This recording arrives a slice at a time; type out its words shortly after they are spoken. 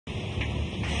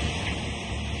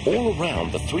All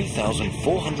around the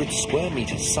 3,400 square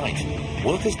metre site,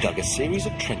 workers dug a series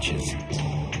of trenches.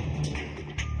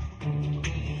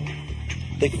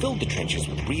 They filled the trenches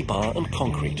with rebar and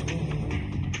concrete.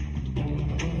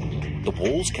 The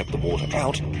walls kept the water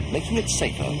out, making it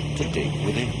safer to dig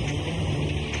within.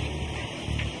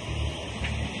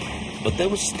 But there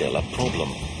was still a problem.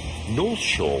 North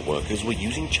Shore workers were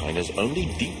using China's only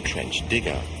deep trench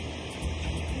digger.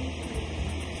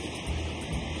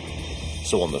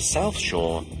 So on the South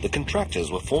Shore, the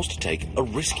contractors were forced to take a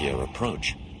riskier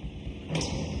approach.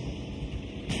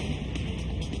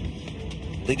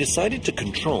 They decided to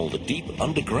control the deep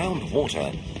underground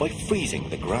water by freezing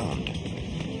the ground.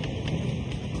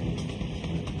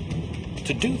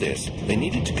 To do this, they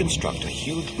needed to construct a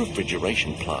huge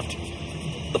refrigeration plant.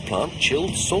 The plant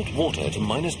chilled salt water to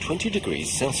minus 20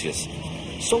 degrees Celsius.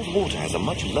 Salt water has a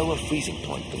much lower freezing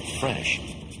point than fresh.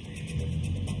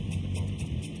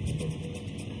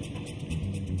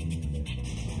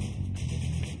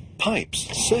 Pipes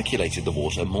circulated the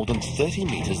water more than 30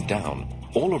 meters down,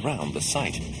 all around the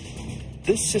site.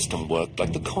 This system worked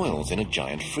like the coils in a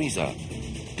giant freezer.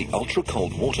 The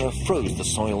ultra-cold water froze the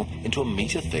soil into a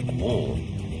meter-thick wall,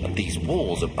 and these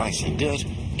walls of icy dirt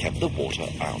kept the water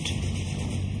out.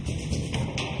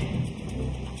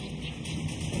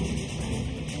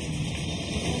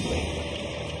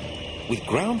 With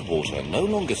groundwater no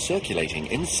longer circulating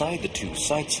inside the two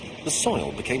sites, the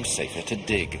soil became safer to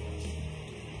dig.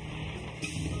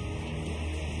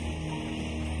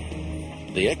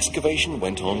 The excavation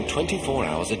went on 24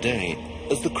 hours a day,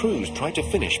 as the crews tried to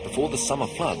finish before the summer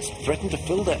floods threatened to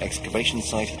fill their excavation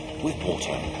site with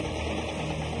water.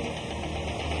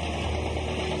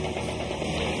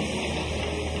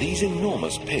 These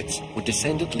enormous pits would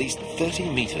descend at least 30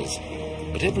 meters,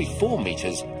 but every 4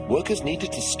 meters, workers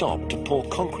needed to stop to pour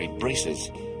concrete braces.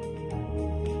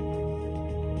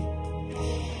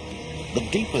 The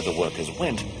deeper the workers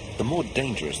went, the more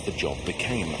dangerous the job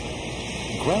became.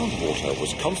 Groundwater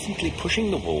was constantly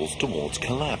pushing the walls towards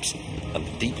collapse, and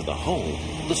the deeper the hole,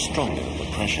 the stronger the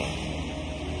pressure.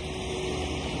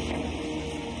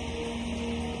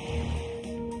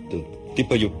 The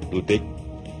deeper you dig,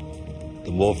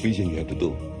 the more freezing you have to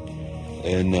do.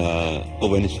 And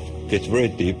when it gets very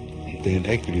deep, then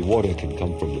actually water can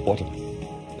come from the bottom,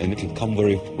 and it can come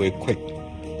very, very quick.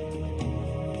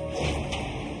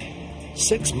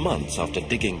 6 months after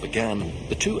digging began,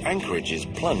 the two anchorages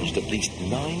plunged at least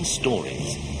 9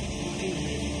 stories.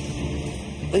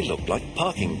 They looked like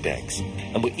parking decks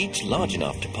and were each large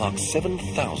enough to park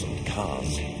 7,000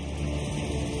 cars.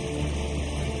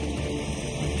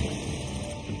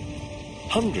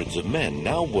 Hundreds of men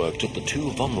now worked at the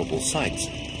two vulnerable sites,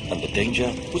 and the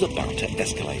danger was about to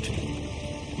escalate.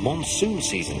 Monsoon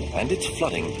season and its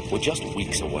flooding were just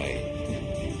weeks away.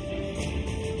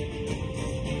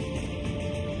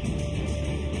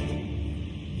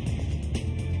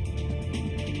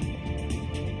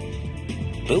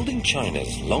 Building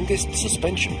China's longest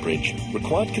suspension bridge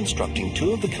required constructing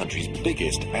 2 of the country's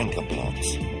biggest anchor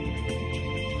blocks.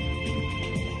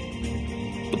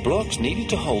 The blocks needed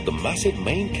to hold the massive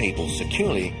main cables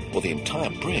securely, or the entire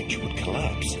bridge would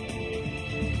collapse.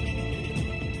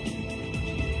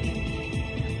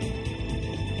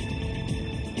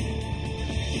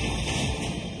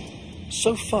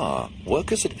 So far,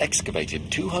 workers had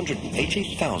excavated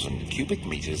 280,000 cubic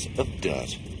meters of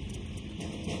dirt.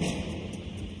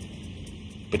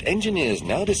 But engineers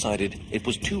now decided it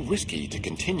was too risky to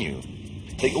continue.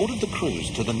 They ordered the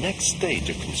crews to the next stage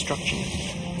of construction.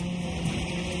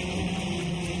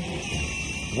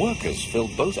 Workers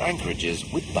filled both anchorages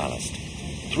with ballast,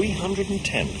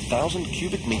 310,000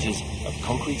 cubic meters of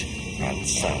concrete and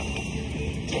sand.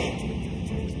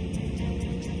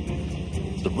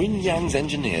 The Rinyang's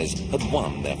engineers had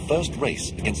won their first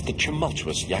race against the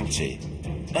tumultuous Yangtze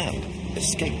and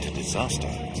escaped disaster.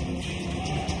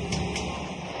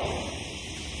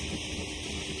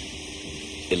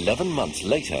 "11 months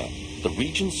later, the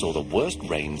region saw the worst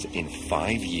rains in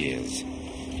 5 years.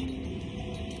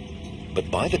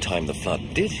 But by the time the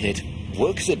flood did hit,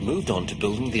 workers had moved on to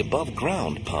building the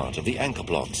above-ground part of the anchor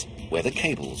blocks, where the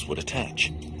cables would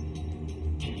attach.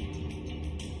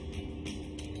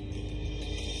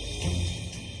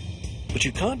 But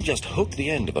you can't just hook the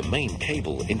end of a main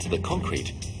cable into the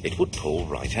concrete. It would pull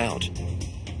right out.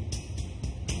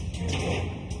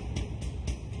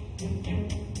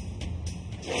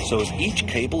 So as each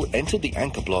cable entered the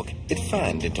anchor block, it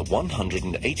fanned into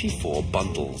 184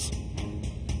 bundles.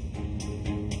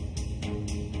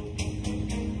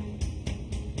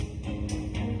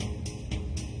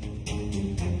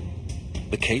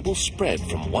 The cable spread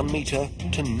from 1 meter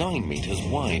to 9 meters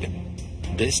wide.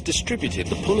 This distributed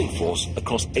the pulling force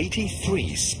across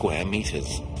 83 square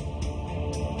meters.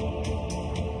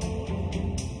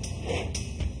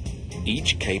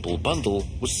 Each cable bundle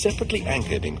was separately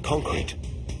anchored in concrete.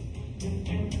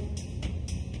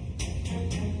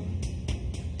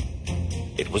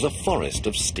 It was a forest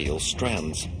of steel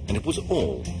strands, and it was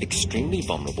all extremely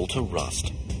vulnerable to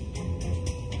rust.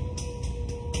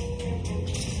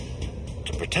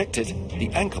 To protect it, the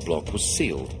anchor block was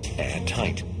sealed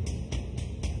airtight.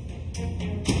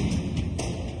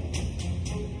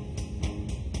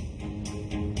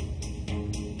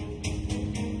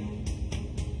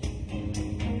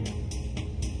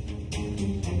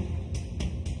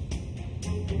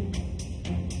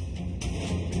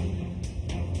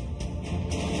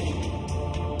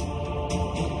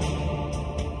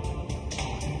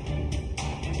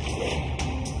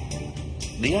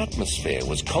 The atmosphere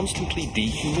was constantly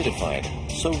dehumidified,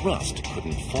 so rust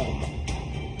couldn't form.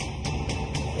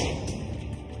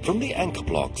 From the anchor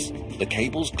blocks, the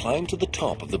cables climbed to the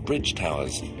top of the bridge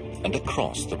towers and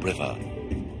across the river.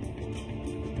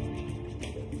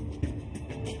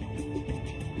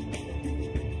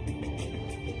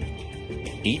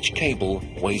 Each cable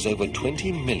weighs over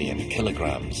 20 million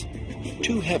kilograms,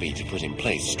 too heavy to put in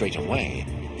place straight away.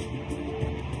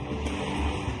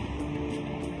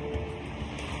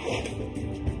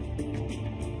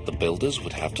 The builders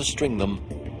would have to string them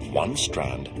one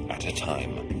strand at a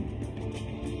time.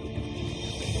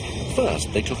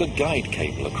 First, they took a guide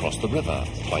cable across the river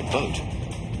by boat.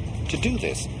 To do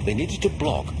this, they needed to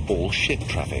block all ship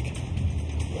traffic.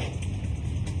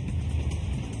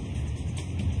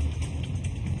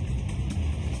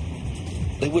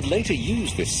 They would later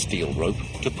use this steel rope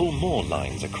to pull more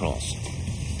lines across.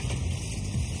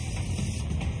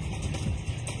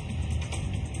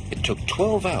 It took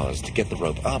 12 hours to get the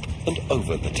rope up and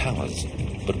over the towers,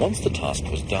 but once the task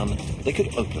was done, they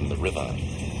could open the river.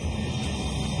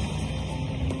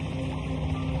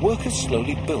 Workers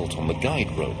slowly built on the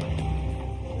guide rope.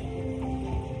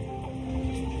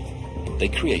 They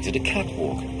created a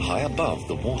catwalk high above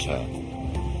the water.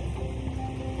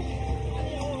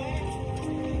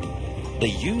 They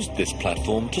used this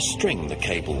platform to string the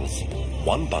cables,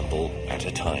 one bundle at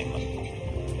a time.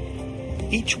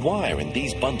 Each wire in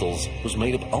these bundles was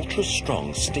made of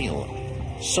ultra-strong steel,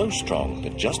 so strong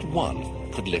that just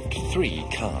one could lift 3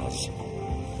 cars.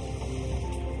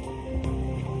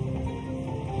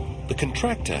 The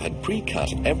contractor had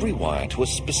pre-cut every wire to a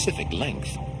specific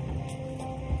length.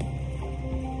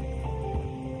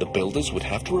 The builders would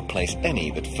have to replace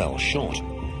any that fell short,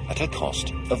 at a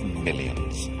cost of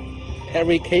millions.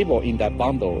 Every cable in that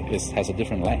bundle has a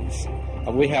different length.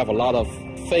 We have a lot of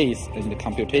faith in the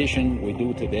computation we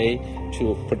do today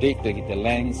to predict the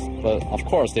length, but of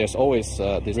course there's always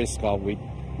the risk of we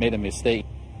made a mistake.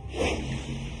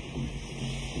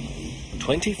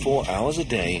 24 hours a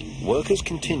day, workers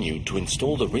continued to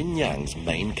install the Rinyang's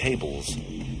main cables.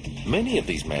 Many of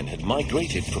these men had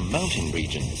migrated from mountain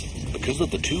regions because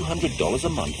of the $200 a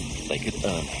month they could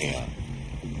earn here.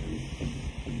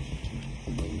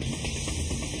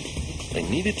 They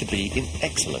needed to be in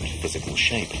excellent physical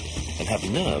shape and have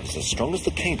nerves as strong as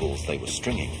the cables they were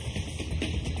stringing.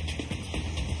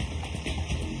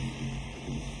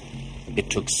 It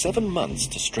took 7 months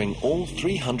to string all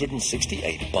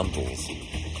 368 bundles.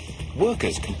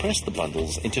 Workers compressed the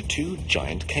bundles into 2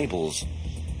 giant cables.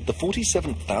 The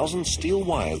 47,000 steel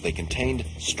wires they contained,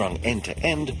 strung end to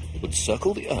end, would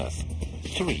circle the earth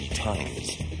 3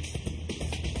 times.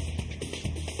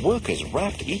 Workers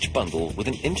wrapped each bundle with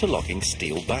an interlocking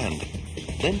steel band,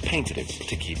 then painted it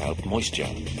to keep out moisture.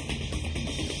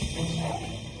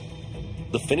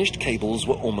 The finished cables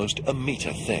were almost a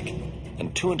meter thick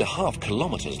and 2.5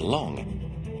 kilometers long.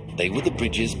 They were the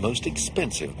bridge's most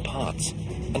expensive parts,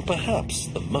 and perhaps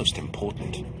the most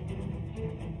important.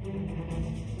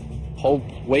 Whole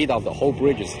weight of the whole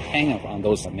bridge is hanging on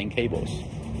those main cables.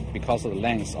 Because of the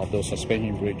length of those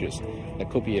suspension bridges, that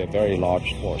could be a very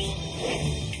large force.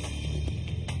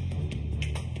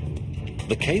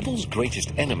 The cable's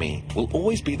greatest enemy will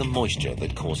always be the moisture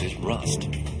that causes rust.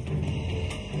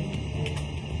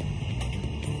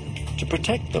 To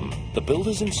protect them, the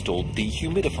builders installed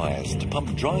dehumidifiers to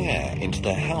pump dry air into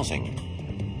their housing.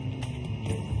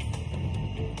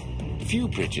 Few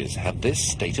bridges have this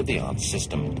state-of-the-art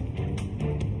system.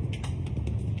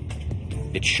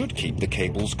 It should keep the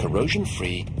cables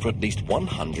corrosion-free for at least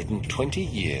 120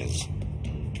 years.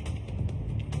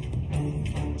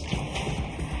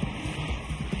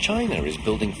 China is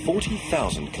building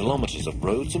 40,000 kilometers of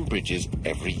roads and bridges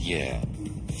every year.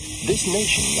 This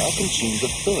nation now consumes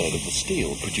 1/3 of the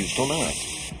steel produced on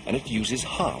Earth. and it uses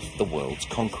half the world's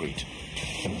concrete.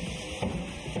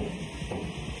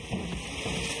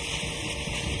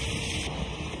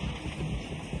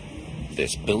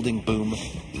 This building boom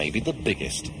may be the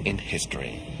biggest in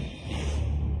history.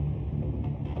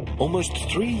 Almost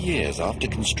 3 years after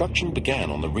construction began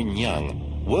on the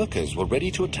Rinyang, workers were ready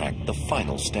to attack the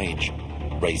final stage,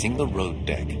 raising the road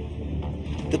deck.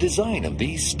 The design of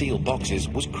these steel boxes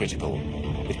was critical.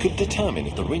 It could determine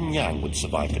if the Rinyang would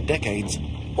survive for decades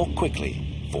or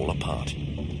quickly fall apart.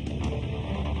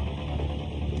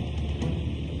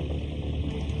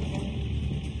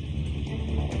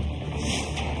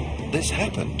 This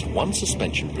happened to one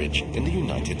suspension bridge in the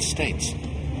United States.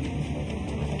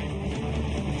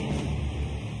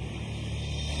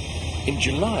 In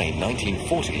July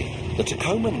 1940, the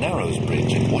Tacoma Narrows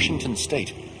Bridge in Washington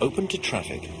State opened to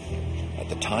traffic. At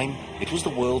the time, it was the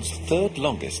world's third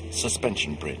longest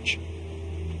suspension bridge.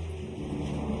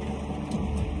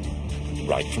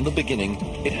 Right from the beginning,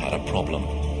 it had a problem.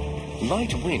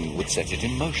 Light wind would set it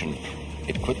in motion.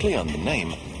 It quickly earned the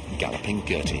name Galloping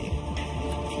Gertie.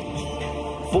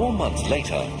 4 months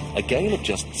later, a gale of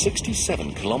just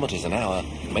 67 kilometers an hour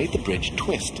made the bridge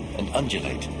twist and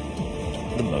undulate.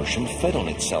 The motion fed on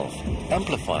itself,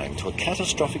 amplifying to a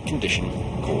catastrophic condition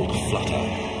called flutter.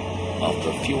 After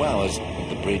a few hours,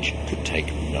 the bridge could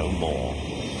take no more.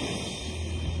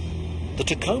 The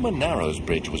Tacoma Narrows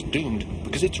Bridge was doomed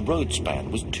because its road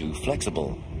span was too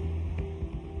flexible.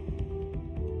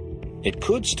 It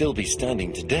could still be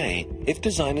standing today if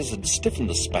designers had stiffened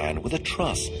the span with a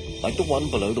truss, like the one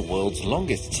below the world's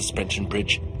longest suspension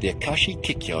bridge, the Akashi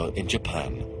Kikyo in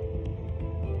Japan.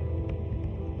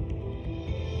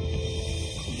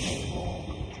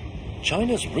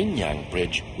 China's Rinyang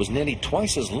Bridge was nearly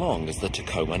twice as long as the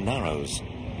Tacoma Narrows.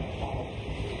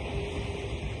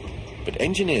 But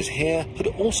engineers here had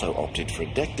also opted for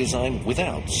a deck design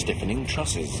without stiffening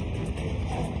trusses.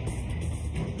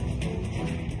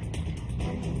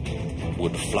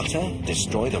 Would flutter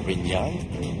destroy the Rinyang?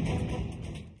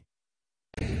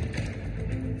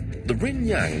 The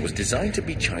Rinyang was designed to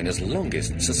be China's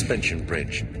longest suspension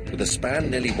bridge, with a span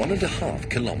nearly 1.5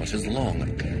 kilometers long,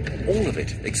 all of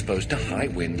it exposed to high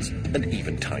winds and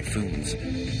even typhoons.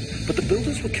 But the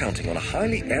builders were counting on a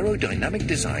highly aerodynamic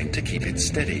design to keep it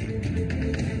steady.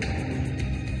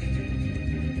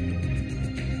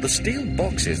 The steel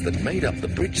boxes that made up the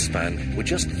bridge span were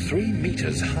just 3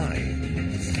 meters high.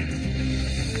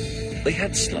 They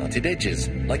had slanted edges,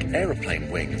 like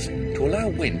aeroplane wings, to allow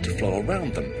wind to flow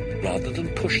around them rather than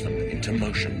push them into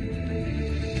motion.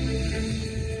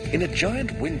 In a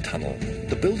giant wind tunnel,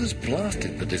 the builders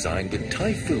blasted the design with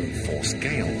typhoon-force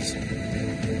gales.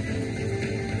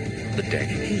 The deck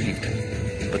heaved,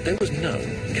 but there was no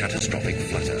catastrophic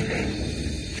flutter.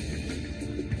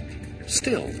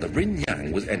 Still, the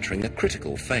Rinyang was entering a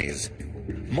critical phase.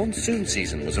 Monsoon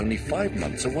season was only 5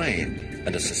 months away,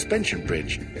 and a suspension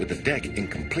bridge with the deck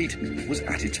incomplete was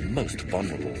at its most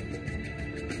vulnerable.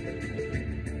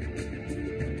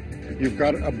 You've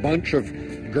got a bunch of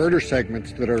girder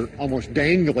segments that are almost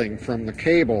dangling from the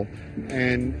cable,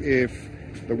 and if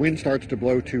the wind starts to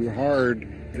blow too hard,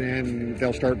 then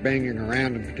they'll start banging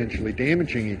around and potentially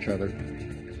damaging each other.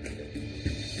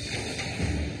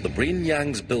 The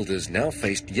Rinyang's builders now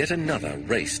faced yet another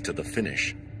race to the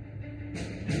finish.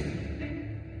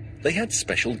 They had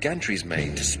special gantries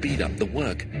made to speed up the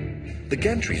work. The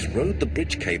gantries rode the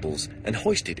bridge cables and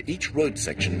hoisted each road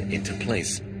section into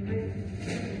place.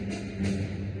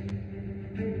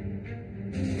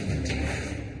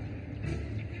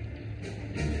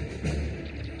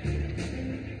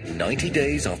 "90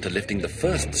 days after lifting the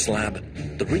first slab,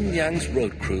 the Rinyang's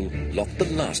road crew locked the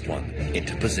last one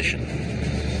into position.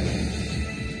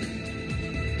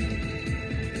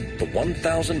 The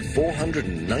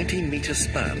 1,490-meter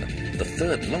span, the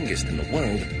third longest in the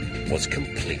world, was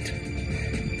complete.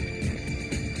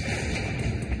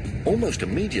 Almost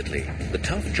immediately, the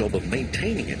tough job of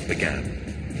maintaining it began.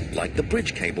 Like the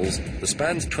bridge cables, the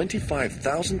span's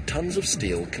 25,000 tons of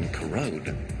steel can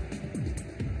corrode.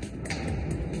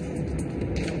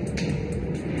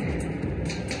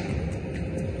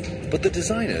 But the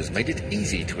designers made it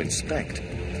easy to inspect.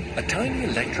 A tiny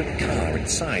electric car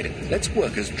inside lets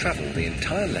workers travel the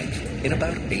entire length in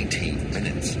about 18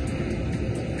 minutes.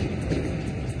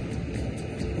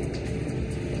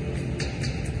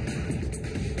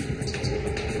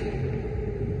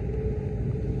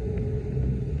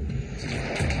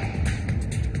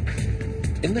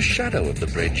 In the shadow of the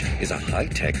bridge is a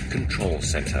high-tech control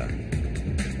center.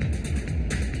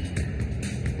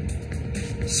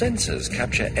 Sensors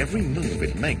capture every move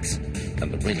it makes,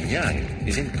 and the Rinyang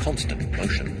is in constant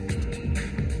motion.